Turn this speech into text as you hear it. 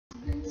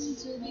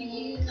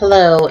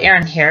Hello,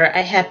 Erin here.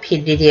 I have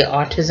PDD,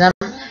 autism,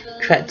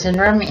 Tourette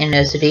syndrome, and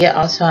OCD.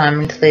 Also, I'm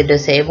mentally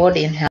disabled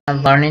and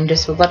have learning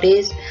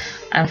disabilities.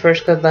 I'm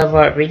first grade level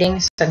at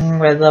reading, second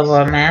grade level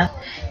at math,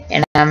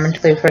 and I'm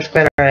mentally first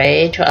grader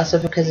age.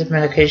 Also, because of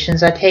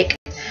medications I take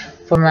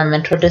for my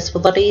mental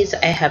disabilities,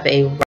 I have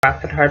a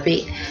rapid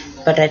heartbeat,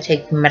 but I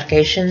take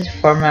medications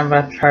for my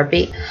rapid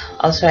heartbeat.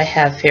 Also, I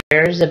have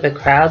fears of big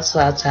crowds,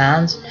 loud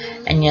sounds,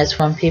 and yes,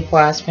 when people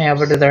ask me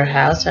over to their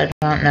house, I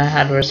don't know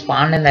how to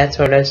respond in that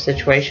sort of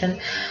situation.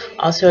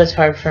 Also, it's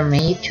hard for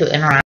me to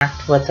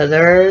interact with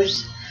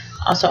others.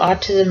 Also,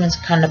 autism is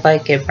kind of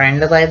like a brain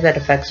delay that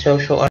affects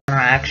social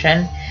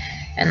interaction,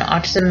 and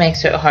autism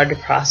makes it hard to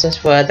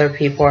process what other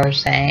people are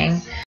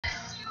saying.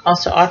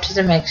 Also,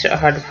 autism makes it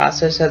hard to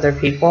process other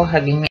people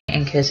hugging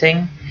and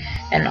kissing,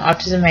 and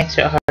autism makes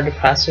it hard to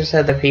process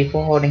other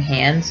people holding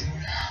hands.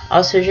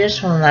 Also,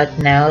 just want to let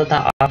you know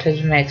that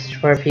autism makes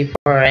it where people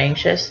are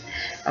anxious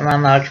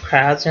around large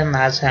crowds and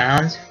loud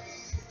sounds,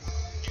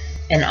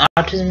 and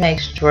autism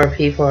makes it where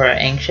people are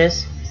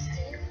anxious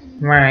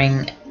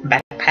wearing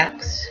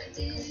backpacks.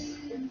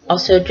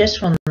 Also,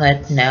 just want to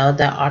let you know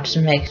that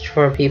autism makes it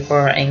where people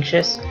are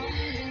anxious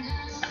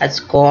at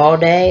school all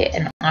day,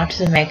 and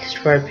autism makes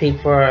it where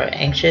people are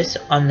anxious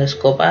on the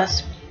school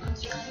bus.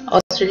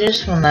 Also,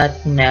 just want to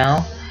let you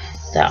know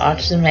that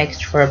autism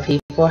makes it where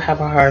people have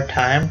a hard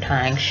time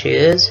tying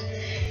shoes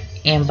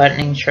and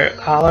buttoning shirt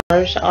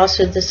collars.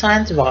 Also, the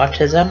signs of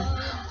autism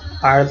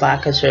are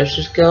lack of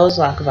social skills,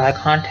 lack of eye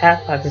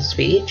contact, lack of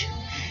speech,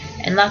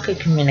 and lack of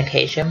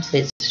communication.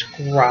 Please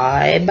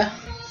subscribe.